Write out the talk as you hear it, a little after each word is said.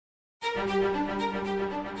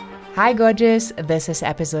Hi, gorgeous. This is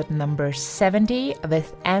episode number 70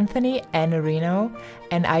 with Anthony Iannarino,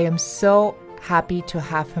 and I am so happy to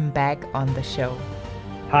have him back on the show.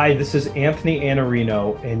 Hi, this is Anthony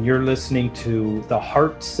Iannarino, and you're listening to the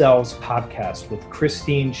Heart Sells podcast with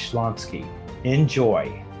Christine Schlonski.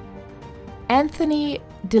 Enjoy. Anthony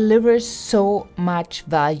delivers so much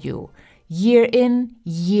value year in,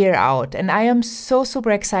 year out. And I am so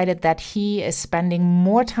super excited that he is spending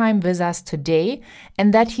more time with us today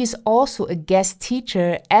and that he's also a guest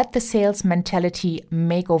teacher at the Sales Mentality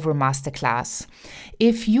Makeover Masterclass.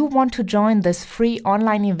 If you want to join this free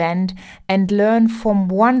online event and learn from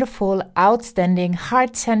wonderful, outstanding,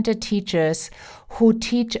 heart-centered teachers who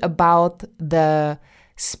teach about the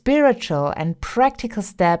spiritual and practical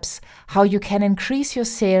steps, how you can increase your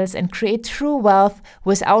sales and create true wealth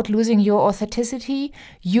without losing your authenticity,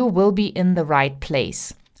 you will be in the right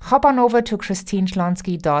place. Hop on over to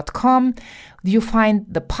christineschlonski.com. You find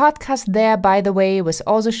the podcast there, by the way, with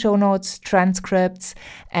all the show notes, transcripts,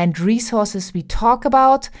 and resources we talk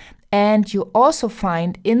about. And you also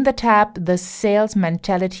find in the tab the Sales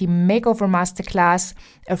Mentality Makeover Masterclass,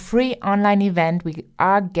 a free online event. We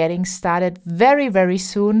are getting started very, very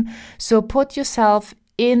soon. So put yourself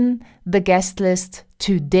in the guest list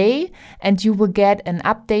today and you will get an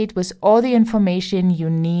update with all the information you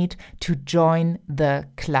need to join the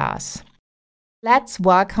class. Let's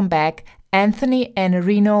welcome back Anthony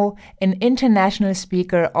Iannarino, an international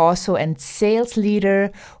speaker also and sales leader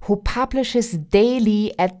who publishes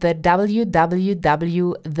daily at the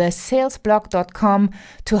www.thesalesblog.com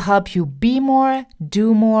to help you be more,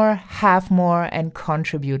 do more, have more, and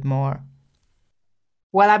contribute more.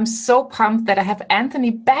 Well, I'm so pumped that I have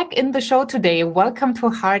Anthony back in the show today. Welcome to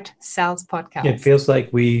Heart Sells Podcast. It feels like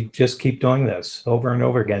we just keep doing this over and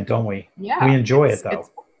over again, don't we? Yeah. We enjoy it though.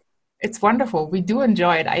 It's wonderful. We do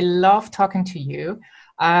enjoy it. I love talking to you.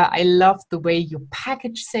 I love the way you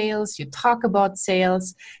package sales, you talk about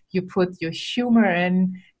sales, you put your humor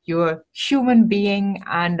in, your human being.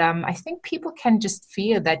 And I think people can just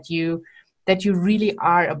feel that you really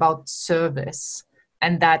are about service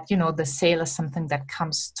and that, you know, the sale is something that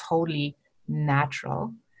comes totally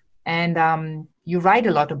natural. And you write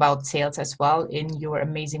a lot about sales as well in your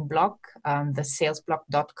amazing blog.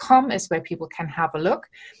 Thesalesblog.com is where people can have a look.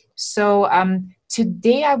 So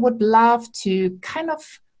today I would love to kind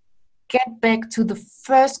of get back to the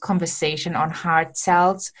first conversation on Heart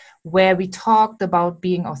Sells, where we talked about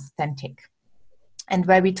being authentic and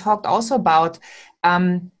where we talked also about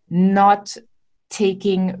not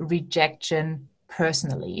taking rejection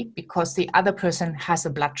personally because the other person has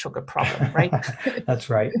a blood sugar problem, right? That's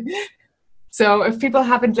right. So if people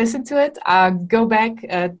haven't listened to it, go back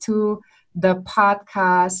to the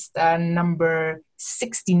podcast number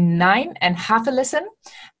 69 and have a listen.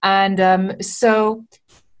 And so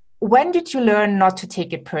when did you learn not to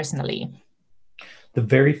take it personally? The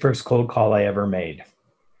very first cold call I ever made.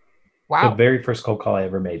 Wow. The very first cold call I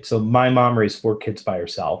ever made. So my mom raised 4 kids by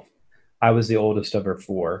herself. I was the oldest of her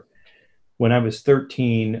 4. When I was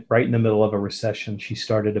 13, right in the middle of a recession, she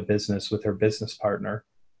started a business with her business partner.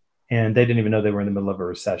 And they didn't even know they were in the middle of a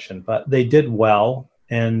recession, but they did well.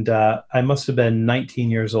 And I must have been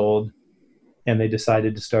 19 years old. And they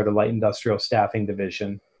decided to start a light industrial staffing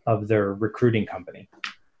division of their recruiting company.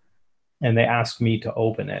 And they asked me to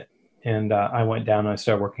open it. And I went down and I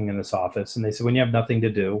started working in this office. And they said, when you have nothing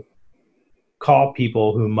to do, call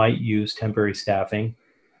people who might use temporary staffing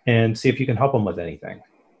and see if you can help them with anything.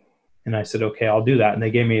 And I said, okay, I'll do that. And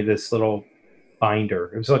they gave me this little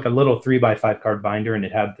binder. It was like a little 3x5 card binder. And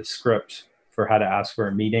it had the script for how to ask for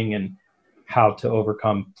a meeting and how to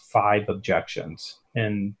overcome 5 objections.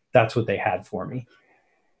 And that's what they had for me.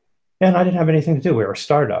 And I didn't have anything to do. We were a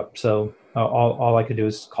startup. So all I could do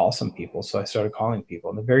is call some people. So I started calling people.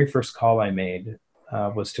 And the very first call I made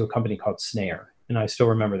was to a company called Snare. And I still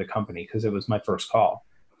remember the company because it was my first call.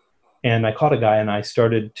 And I called a guy and I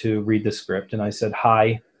started to read the script. And I said,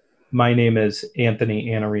 hi, my name is Anthony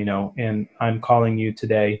Iannarino, and I'm calling you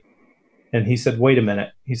today. And he said, wait a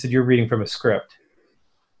minute. He said, you're reading from a script.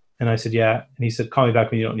 And I said, yeah. And he said, call me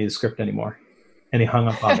back when you don't need a script anymore. And he hung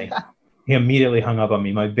up on me. He immediately hung up on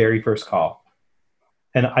me, my very first call.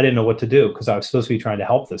 And I didn't know what to do because I was supposed to be trying to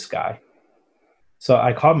help this guy. So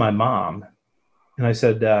I called my mom and I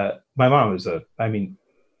said, my mom was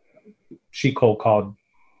she cold called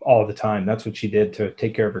all the time. That's what she did to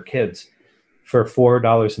take care of her kids. For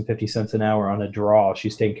 $4.50 an hour on a draw,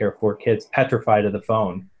 she's taking care of 4 kids, petrified of the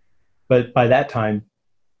phone. But by that time,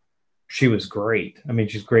 she was great. I mean,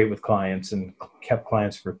 she's great with clients and kept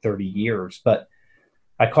clients for 30 years. But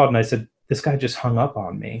I called and I said, this guy just hung up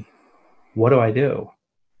on me. What do I do?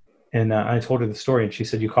 And I told her the story, and she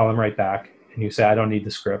said, you call him right back and you say, I don't need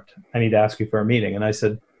the script. I need to ask you for a meeting. And I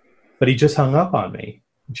said, but he just hung up on me.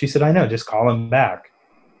 And she said, I know, just call him back.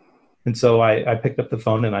 And so I picked up the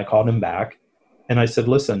phone and I called him back. And I said,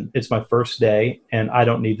 listen, it's my first day and I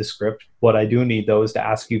don't need the script. What I do need, though, is to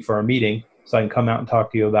ask you for a meeting so I can come out and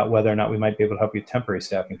talk to you about whether or not we might be able to help you with temporary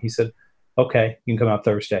staffing. He said, okay, you can come out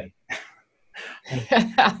Thursday.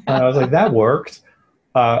 I was like, that worked.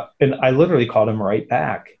 And I literally called him right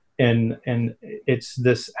back. And it's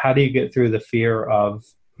this, how do you get through the fear of,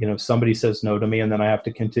 somebody says no to me and then I have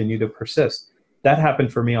to continue to persist? That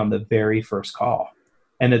happened for me on the very first call.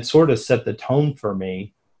 And it sort of set the tone for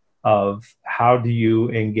me of how do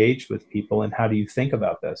you engage with people and how do you think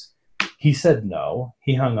about this? He said no.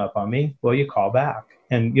 He hung up on me. Well, you call back.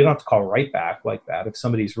 And you don't have to call right back like that. If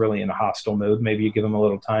somebody's really in a hostile mood, maybe you give them a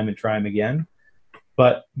little time and try them again.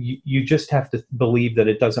 But you just have to believe that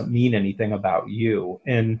it doesn't mean anything about you.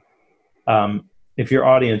 And if your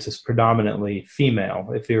audience is predominantly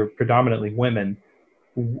female, if you're predominantly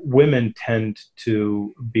women tend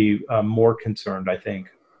to be more concerned, I think,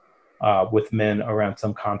 with men around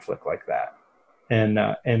some conflict like that. And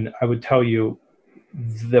I would tell you,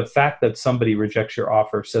 the fact that somebody rejects your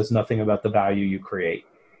offer says nothing about the value you create.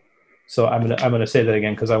 So I'm gonna say that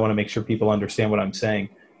again because I want to make sure people understand what I'm saying.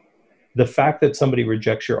 The fact that somebody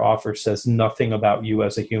rejects your offer says nothing about you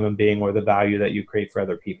as a human being or the value that you create for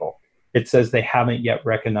other people. It says they haven't yet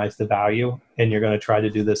recognized the value, and you're going to try to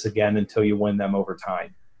do this again until you win them over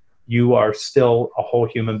time. You are still a whole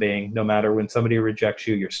human being. No matter when somebody rejects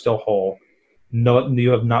you, you're still whole. No, you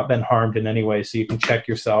have not been harmed in any way. So you can check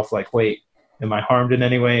yourself like, wait, am I harmed in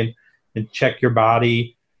any way? And check your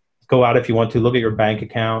body. Go out if you want to. Look at your bank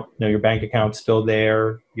account. Your bank account's still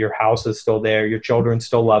there. Your house is still there. Your children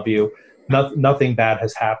still love you. Nothing bad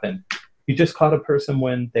has happened. You just caught a person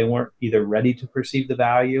when they weren't either ready to perceive the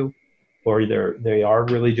value or they are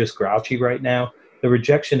really just grouchy right now. The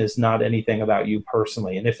rejection is not anything about you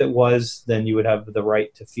personally. And if it was, then you would have the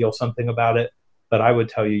right to feel something about it. But I would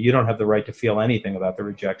tell you, you don't have the right to feel anything about the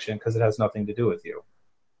rejection because it has nothing to do with you.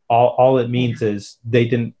 All it means is they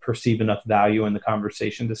didn't perceive enough value in the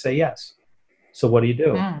conversation to say yes. So what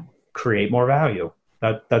do? Create more value.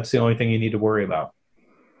 That's the only thing you need to worry about.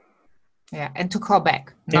 Yeah, and to call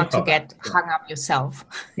back, not to get hung up yourself.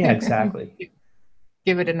 Yeah, exactly.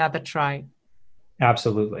 Give it another try.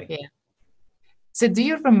 Absolutely. Yeah. So do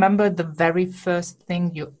you remember the very first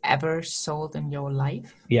thing you ever sold in your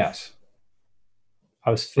life? Yes. I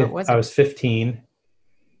was 15.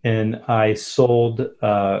 And I sold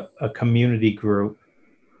a community group,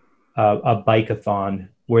 a bike-a-thon,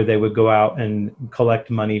 where they would go out and collect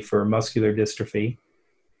money for muscular dystrophy.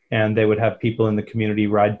 And they would have people in the community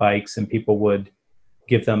ride bikes, and people would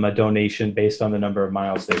give them a donation based on the number of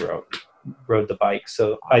miles they rode the bike.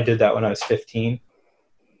 So I did that when I was 15.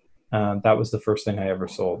 That was the first thing I ever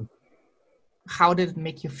sold. How did it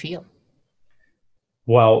make you feel?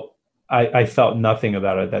 Well, I felt nothing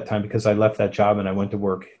about it at that time because I left that job and I went to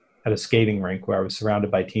work at a skating rink where I was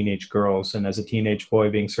surrounded by teenage girls. And as a teenage boy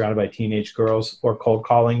being surrounded by teenage girls or cold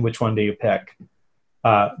calling, which one do you pick?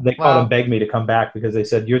 They called and begged me to come back because they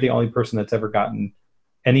said, you're the only person that's ever gotten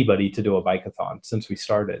anybody to do a bike-a-thon since we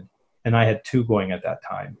started. And I had 2 going at that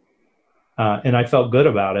time. And I felt good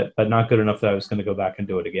about it, but not good enough that I was going to go back and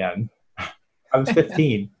do it again. I was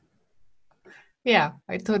 15. Yeah,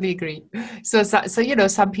 I totally agree. So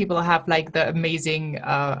some people have like the amazing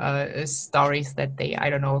stories that they, I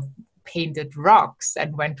don't know, painted rocks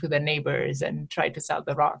and went to their neighbors and tried to sell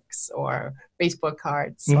the rocks or baseball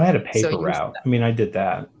cards. Well, I had a paper route. I mean, I did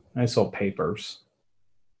that. I sold papers.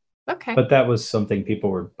 Okay. But that was something people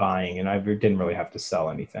were buying, and I didn't really have to sell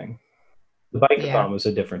anything. The bike-a-thon was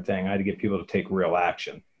a different thing. I had to get people to take real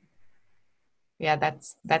action. Yeah,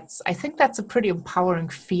 I think that's a pretty empowering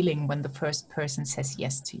feeling when the first person says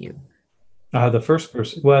yes to you. The first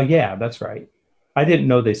person, well, yeah, that's right. I didn't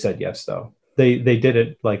know they said yes, though. They did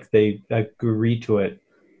it like they agreed to it,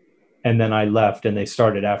 and then I left and they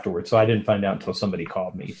started afterwards. So I didn't find out until somebody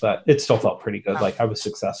called me, but it still felt pretty good. Like I was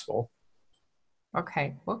successful.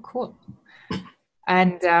 Okay, well, cool.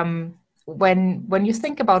 And when you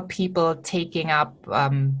think about people taking up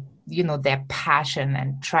their passion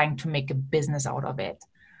and trying to make a business out of it.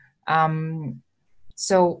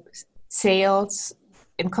 So sales,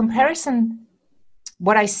 in comparison,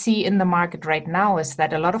 what I see in the market right now is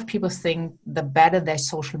that a lot of people think the better their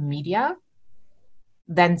social media,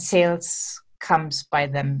 then sales comes by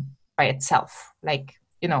itself. Like,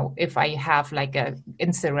 if I have like a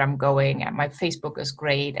Instagram going and my Facebook is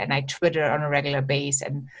great and I Twitter on a regular basis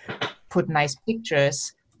and put nice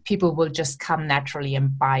pictures, people will just come naturally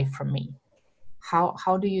and buy from me.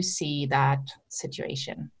 How do you see that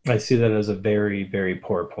situation? I see that as a very, very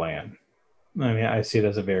poor plan. I mean, I see it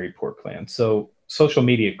as a very poor plan. So social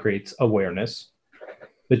media creates awareness,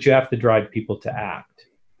 but you have to drive people to act.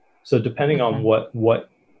 So depending on Hmm. what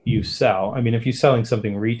you sell, I mean, if you're selling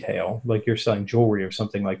something retail, like you're selling jewelry or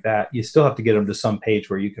something like that, you still have to get them to some page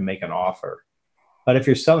where you can make an offer. But if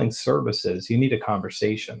you're selling services, you need a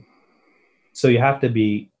conversation. So you have to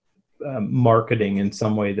be marketing in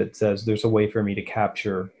some way that says there's a way for me to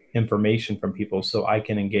capture information from people so I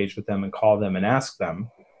can engage with them and call them and ask them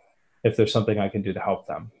if there's something I can do to help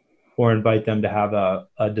them, or invite them to have a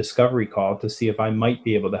discovery call to see if I might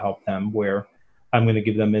be able to help them, where I'm going to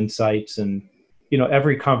give them insights. And,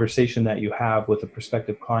 every conversation that you have with a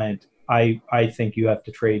prospective client, I think you have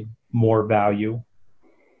to trade more value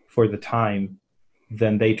for the time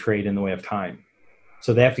than they trade in the way of time.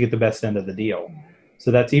 So they have to get the best end of the deal. So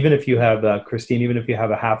that's, even if you have, Christine, even if you have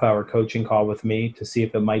a half-hour coaching call with me to see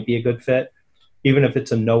if it might be a good fit, even if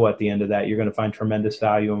it's a no at the end of that, you're going to find tremendous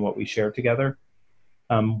value in what we share together.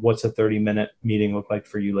 What's a 30-minute meeting look like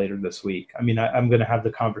for you later this week? I mean, I'm going to have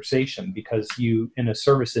the conversation, because in a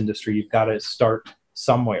service industry, you've got to start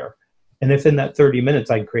somewhere. And if in that 30 minutes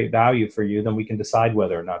I can create value for you, then we can decide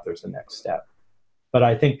whether or not there's a next step. But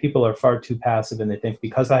I think people are far too passive, and they think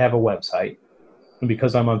because I have a website and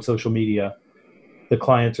because I'm on social media, the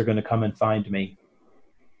clients are going to come and find me.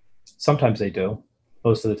 Sometimes they do.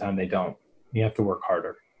 Most of the time they don't. You have to work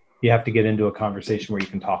harder. You have to get into a conversation where you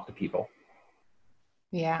can talk to people.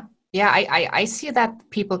 Yeah. Yeah. I see that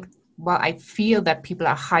people, well, I feel that people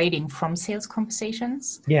are hiding from sales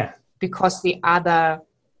conversations. Yeah. Because the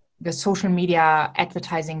social media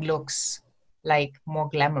advertising looks like more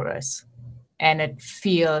glamorous, and it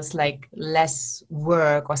feels like less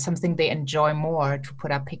work or something they enjoy more to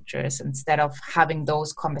put up pictures, instead of having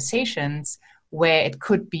those conversations where it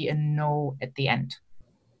could be a no at the end.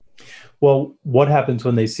 Well, what happens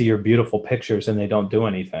when they see your beautiful pictures and they don't do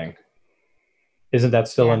anything? Isn't that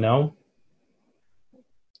still a Yeah. no?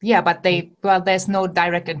 Yeah, but there's no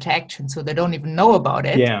direct interaction, so they don't even know about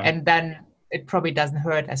it. Yeah. And then it probably doesn't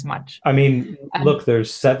hurt as much. I mean, And look,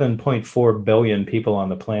 there's 7.4 billion people on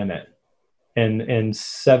the planet, and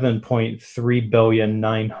 7.3 billion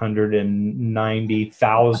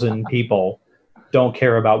 990,000 people don't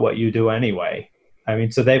care about what you do anyway. I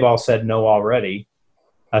mean, so they've all said no already.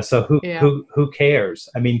 So yeah, who cares?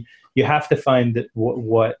 I mean, you have to find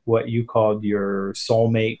what you called your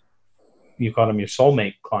soulmate. You called them your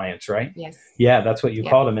soulmate clients, right? yes, Yeah, that's what you yeah,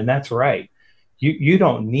 called them, and that's right. You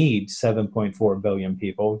don't need 7.4 billion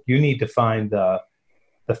people. You need to find the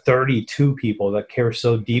 32 people that care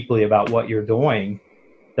so deeply about what you're doing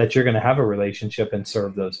that you're going to have a relationship and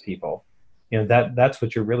serve those people. That's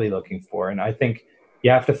what you're really looking for. And I think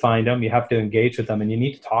you have to find them, you have to engage with them, and you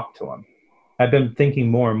need to talk to them. I've been thinking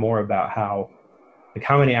more and more about how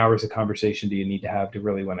many hours of conversation do you need to have to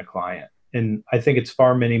really win a client? And I think it's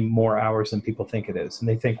far many more hours than people think it is. And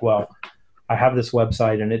they think, well, I have this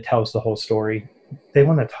website and it tells the whole story. They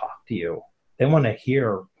want to talk to you. They want to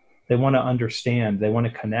hear. They want to understand. They want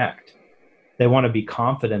to connect. They want to be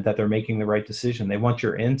confident that they're making the right decision. They want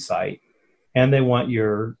your insight, and they want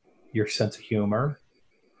your sense of humor,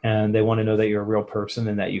 and they want to know that you're a real person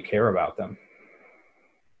and that you care about them.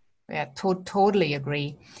 yeah, totally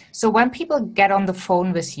agree. So when people get on the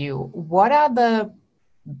phone with you, what are the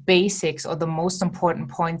basics or the most important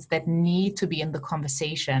points that need to be in the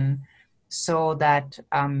conversation so that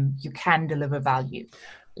you can deliver value?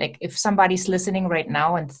 Like if somebody's listening right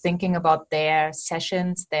now and thinking about their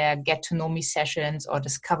sessions, their get to know me sessions or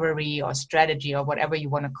discovery or strategy or whatever you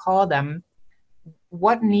want to call them,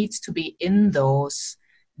 what needs to be in those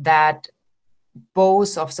that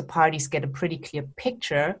both of the parties get a pretty clear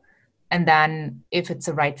picture, and then if it's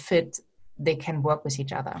the right fit, they can work with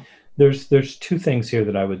each other? There's two things here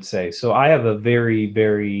that I would say. So I have a very,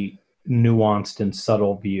 very nuanced and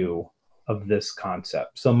subtle view of this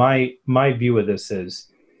concept. So my view of this is,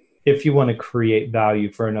 if you want to create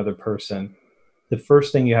value for another person, the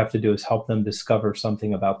first thing you have to do is help them discover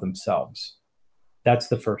something about themselves. That's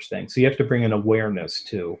the first thing. So you have to bring an awareness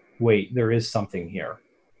to, wait, there is something here.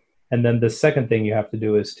 And then the second thing you have to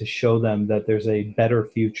do is to show them that there's a better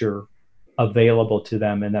future available to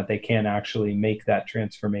them, and that they can actually make that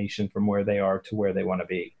transformation from where they are to where they want to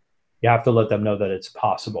be. You have to let them know that it's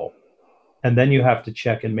possible. And then you have to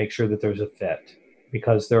check and make sure that there's a fit,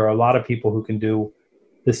 because there are a lot of people who can do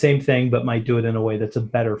the same thing but might do it in a way that's a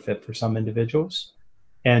better fit for some individuals,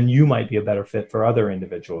 and you might be a better fit for other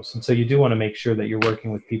individuals. And so you do want to make sure that you're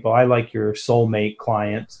working with people. I like your soulmate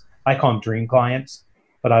clients. I call them dream clients,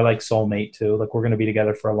 but I like soulmate too. Like, we're going to be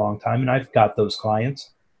together for a long time, and I've got those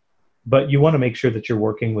clients. but you want to make sure that you're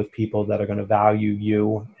working with people that are going to value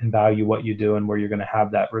you and value what you do, and where you're going to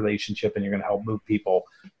have that relationship and you're going to help move people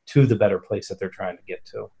to the better place that they're trying to get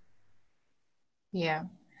to. Yeah.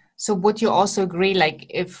 So would you also agree, like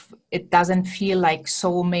if it doesn't feel like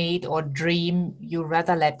soulmate or dream, you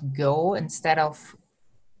rather let go instead of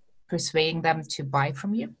persuading them to buy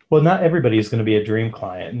from you? Well, not everybody is going to be a dream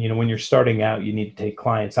client. And, when you're starting out, you need to take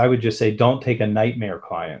clients. I would just say, don't take a nightmare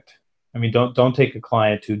client. I mean, don't take a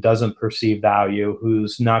client who doesn't perceive value,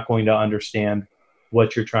 who's not going to understand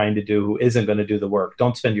what you're trying to do, who isn't going to do the work.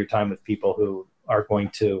 Don't spend your time with people who are going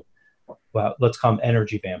to, well, let's call them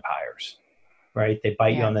energy vampires, right? They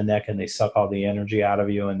bite you on the neck and they suck all the energy out of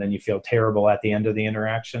you, and then you feel terrible at the end of the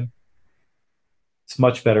interaction. It's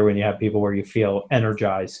much better when you have people where you feel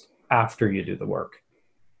energized after you do the work.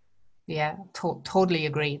 Yeah, totally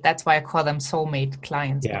agree. That's why I call them soulmate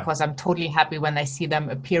clients, because I'm totally happy when I see them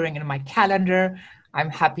appearing in my calendar. I'm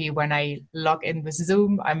happy when I log in with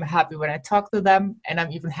Zoom. I'm happy when I talk to them, and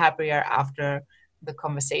I'm even happier after the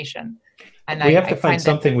conversation. And we have to find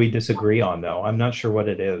something we disagree on, though. I'm not sure what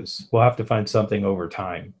it is. We'll have to find something over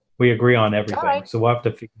time. We agree on everything, right. So we'll have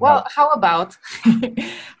to figure out. How about,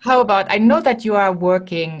 I know that you are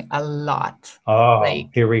working a lot. Oh,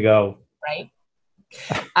 here we go. Right?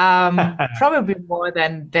 Probably more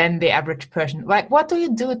than the average person. Like, what do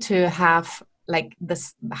you do to have like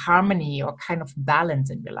this harmony or kind of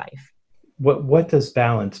balance in your life? What does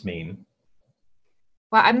balance mean?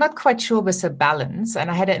 Well, I'm not quite sure with a balance,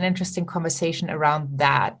 and I had an interesting conversation around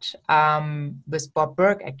that with Bob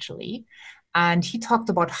Burg, actually. And he talked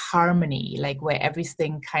about harmony, like where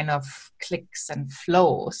everything kind of clicks and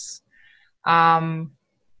flows.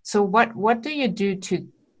 So what do you do to,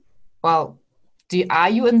 well, are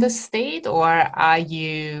you in this state, or are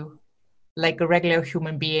you like a regular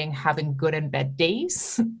human being having good and bad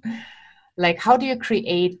days? Like, how do you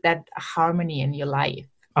create that harmony in your life?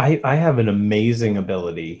 I have an amazing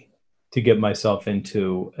ability to get myself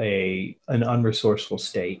into an unresourceful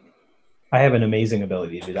state. I have an amazing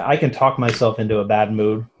ability to do that. I can talk myself into a bad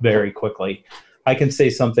mood very quickly. I can say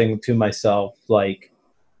something to myself like,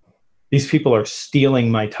 these people are stealing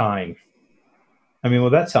my time. I mean,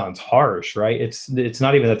 well, that sounds harsh, right? It's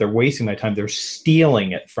not even that they're wasting my time. They're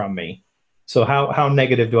stealing it from me. So how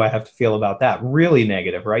negative do I have to feel about that? Really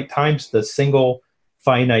negative, right? Time's the single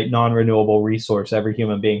finite non-renewable resource every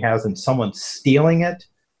human being has, and someone's stealing it.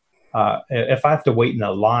 If I have to wait in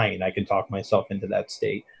a line, I can talk myself into that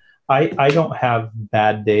state. I don't have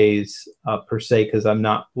bad days per se, because I'm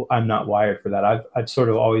not wired for that. I've sort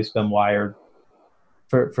of always been wired.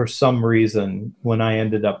 For some reason, when I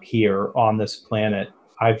ended up here on this planet,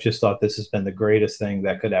 I've just thought this has been the greatest thing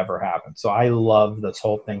that could ever happen. So I love this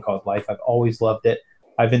whole thing called life. I've always loved it.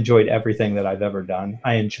 I've enjoyed everything that I've ever done.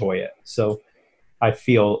 I enjoy it. So I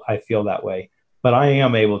feel that way. But I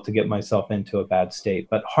am able to get myself into a bad state.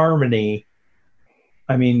 But harmony,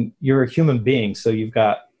 I mean, you're a human being, so you've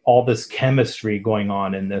got all this chemistry going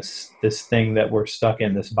on in this thing that we're stuck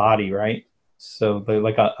in, this body, right? So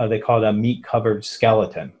they call it a meat-covered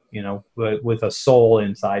skeleton, with a soul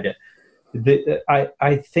inside it.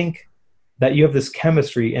 I think that you have this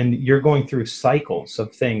chemistry, and you're going through cycles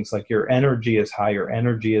of things, like your energy is high, your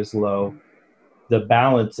energy is low, the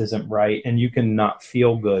balance isn't right, and you can not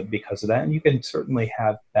feel good because of that, and you can certainly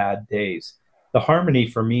have bad days. The harmony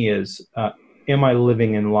for me is, am I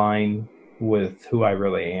living in line with who I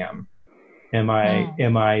really am? Am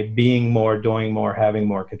I being more, doing more, having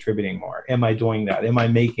more, contributing more? Am I doing that? Am I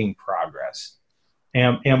making progress?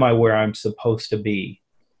 Am I where I'm supposed to be?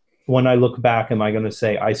 When I look back, am I going to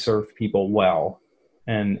say I served people well?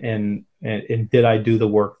 And did I do the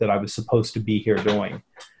work that I was supposed to be here doing?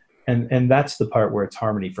 And that's the part where it's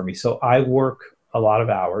harmony for me. So I work a lot of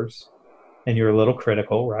hours, and you're a little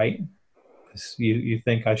critical, right? You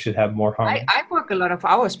think I should have more harmony. I work a lot of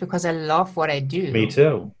hours because I love what I do. Me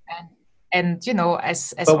too. And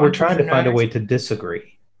as but we're trying to find a way to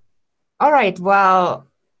disagree. All right. Well,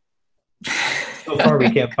 so far we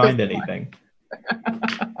can't find anything.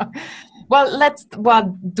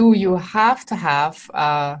 Well, do you have to have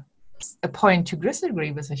a point to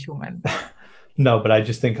disagree with a human? No, but I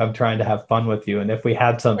just think I'm trying to have fun with you. And if we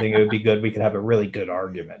had something, it would be good. We could have a really good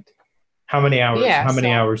argument. How many hours? Yeah, how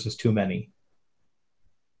many hours is too many?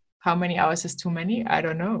 How many hours is too many? I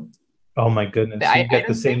don't know. Oh my goodness. You get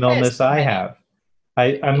the same illness I have.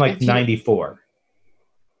 I'm like 94.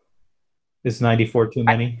 Is 94 too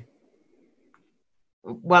many?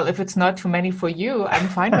 Well, if it's not too many for you, I'm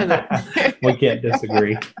fine with it. We can't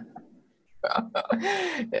disagree.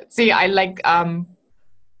 See, I like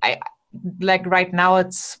right now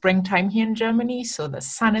it's springtime here in Germany, so the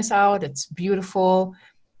sun is out, it's beautiful.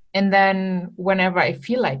 And then whenever I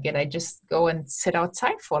feel like it, I just go and sit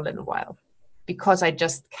outside for a little while because I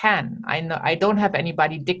just can. I know I don't have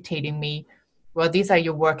anybody dictating me, well, these are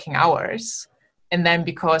your working hours. And then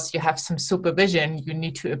because you have some supervision, you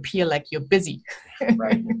need to appear like you're busy.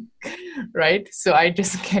 Right. Right? So I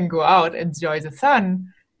just can go out, enjoy the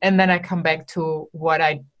sun, and then I come back to what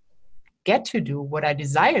I get to do, what I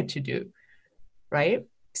desire to do. Right?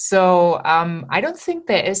 So I don't think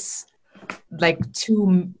there is like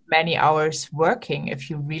too many hours working if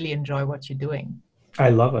you really enjoy what you're doing. I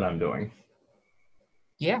love what I'm doing.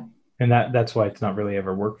 Yeah. And that's why it's not really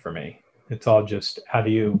ever worked for me. It's all just, how do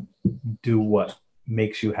you do what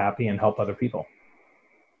makes you happy and help other people?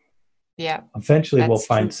 Yeah. Eventually we'll That's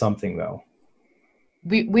find true. something though.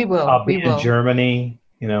 We will. I'll We be in will. Germany,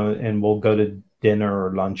 and we'll go to dinner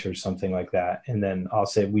or lunch or something like that. And then I'll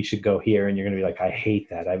say, we should go here. And you're going to be like, I hate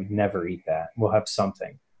that. I would never eat that. We'll have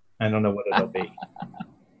something. I don't know what it'll be.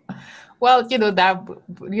 Well,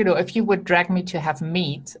 if you would drag me to have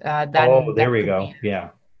meat, Oh, then there that we could be go. Yeah.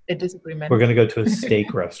 a We're disagreement. going to go to a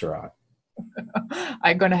steak restaurant.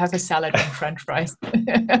 I'm gonna have a salad and French fries.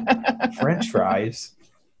 French fries.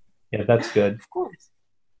 Yeah, that's good. Of course.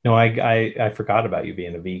 No, I forgot about you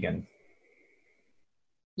being a vegan,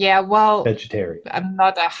 Yeah, well, vegetarian. I'm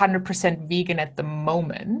not 100% vegan at the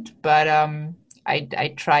moment, but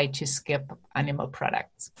I try to skip animal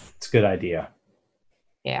products. It's a good idea.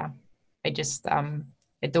 Yeah, I just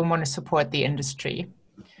I don't want to support the industry.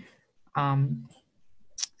 Um,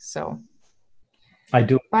 so, I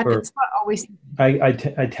do it but for, it's not always. I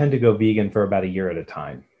tend to go vegan for about a year at a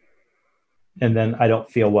time. And then I don't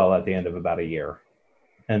feel well at the end of about a year.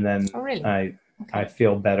 And then Oh, really? I Okay.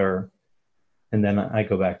 feel better. And then I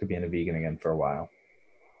go back to being a vegan again for a while.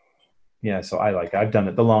 Yeah, so I like it. I've done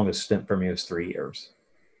it. The longest stint for me was 3 years.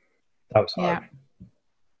 That was hard. Yeah.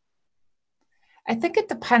 I think it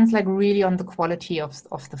depends like really on the quality of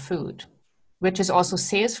the food, which is also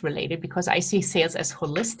sales related because I see sales as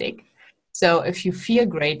holistic. So if you feel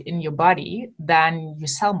great in your body, then you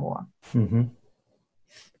sell more Mm-hmm.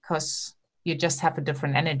 because you just have a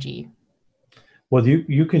different energy. Well,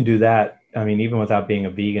 you can do that. I mean, even without being a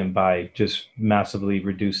vegan, by just massively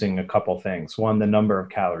reducing a couple things. One, the number of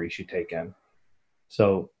calories you take in.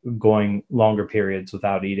 So going longer periods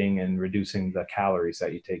without eating and reducing the calories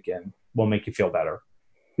that you take in will make you feel better.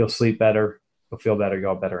 You'll sleep better. You'll feel better.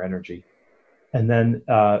 You'll have better energy. And then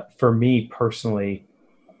for me personally,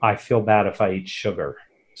 I feel bad if I eat sugar.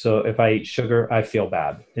 So if I eat sugar, I feel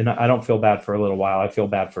bad, and I don't feel bad for a little while. I feel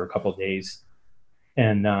bad for a couple of days,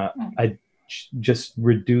 and Hmm. I just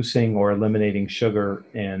reducing or eliminating sugar,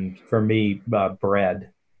 and for me,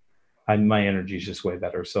 bread. My energy is just way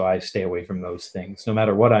better, so I stay away from those things. No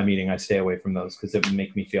matter what I'm eating, I stay away from those because it would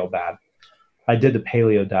make me feel bad. I did the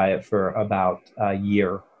paleo diet for about a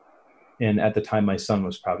year, and at the time, my son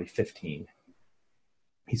was probably 15.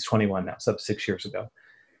 He's 21 now, so 6 years ago.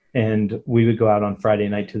 And we would go out on Friday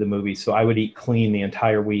night to the movies. So I would eat clean the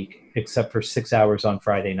entire week except for 6 hours on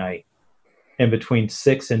Friday night. And between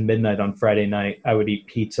 6 and midnight on Friday night, I would eat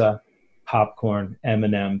pizza, popcorn,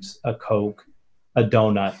 M&Ms, a Coke, a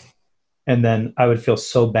donut, and then I would feel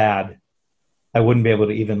so bad I wouldn't be able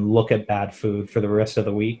to even look at bad food for the rest of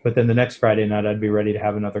the week. But then the next Friday night, I'd be ready to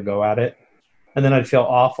have another go at it, and then I'd feel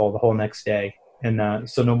awful the whole next day. And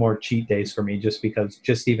so no more cheat days for me, just because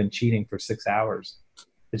just even cheating for 6 hours,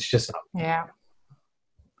 it's just not. Yeah.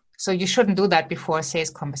 So you shouldn't do that before a sales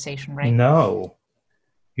conversation, right? No,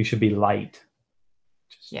 you should be light.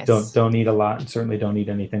 Just don't Yes. don't eat a lot, and certainly don't eat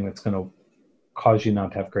anything that's going to cause you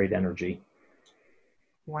not to have great energy.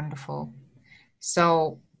 Wonderful.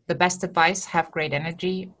 So the best advice, have great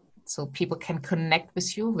energy so people can connect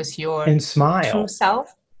with you, with your And true smile.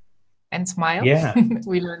 self and smile. Yeah.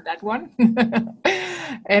 We learned that one.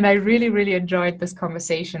 And I really, really enjoyed this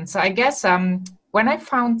conversation. So I guess when I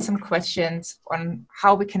found some questions on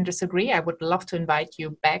how we can disagree, I would love to invite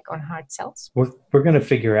you back on Hard Cells. We're going to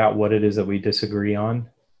figure out what it is that we disagree on.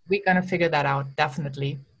 We're going to figure that out,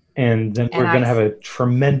 definitely. And then And we're going to have a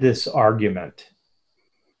tremendous argument.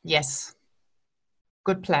 Yes,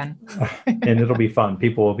 good plan. And it'll be fun.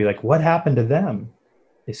 People will be like, what happened to them?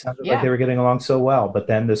 They sounded like Yeah. they were getting along so well, but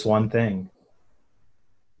then this one thing.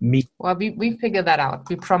 Me. Well, we figure that out.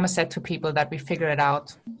 We promise that to people that we figure it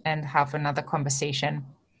out and have another conversation.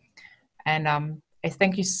 And I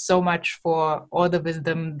thank you so much for all the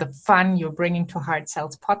wisdom, the fun you're bringing to Hard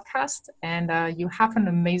Cells podcast. And you have an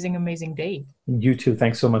amazing, amazing day. You too.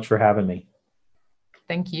 Thanks so much for having me.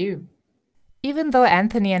 Thank you. Even though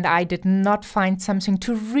Anthony and I did not find something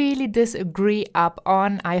to really disagree up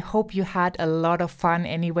on, I hope you had a lot of fun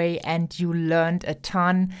anyway and you learned a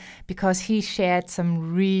ton because he shared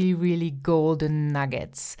some really, really golden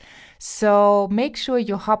nuggets. So make sure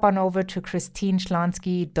you hop on over to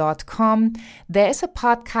christineschlonski.com. There is a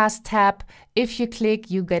podcast tab. If you click,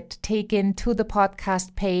 you get taken to the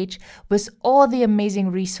podcast page with all the amazing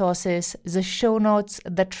resources, the show notes,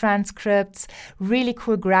 the transcripts, really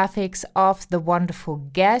cool graphics of the wonderful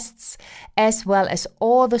guests, as well as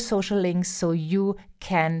all the social links so you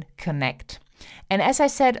can connect. And as I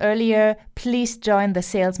said earlier, please join the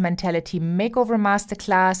Sales Mentality Makeover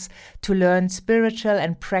Masterclass to learn spiritual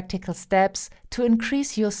and practical steps to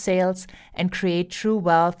increase your sales and create true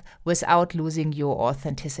wealth without losing your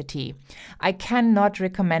authenticity. I cannot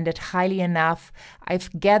recommend it highly enough.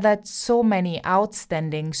 I've gathered so many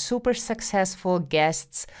outstanding, super successful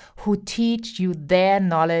guests who teach you their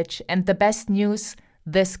knowledge. And the best news,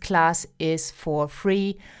 this class is for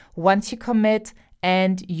free. Once you commit,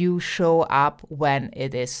 and you show up when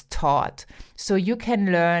it is taught. So you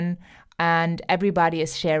can learn, and everybody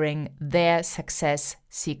is sharing their success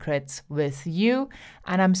secrets with you.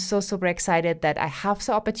 And I'm so super excited that I have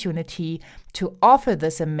the opportunity to offer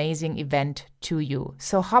this amazing event to you.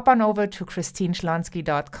 So hop on over to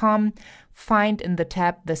christineschlonski.com, find in the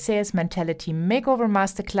tab the Sales Mentality Makeover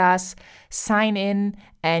Masterclass, sign in,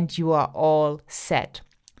 and you are all set.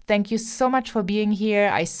 Thank you so much for being here.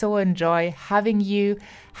 I so enjoy having you.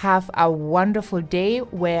 Have a wonderful day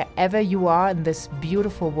wherever you are in this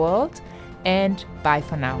beautiful world. And bye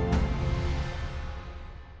for now.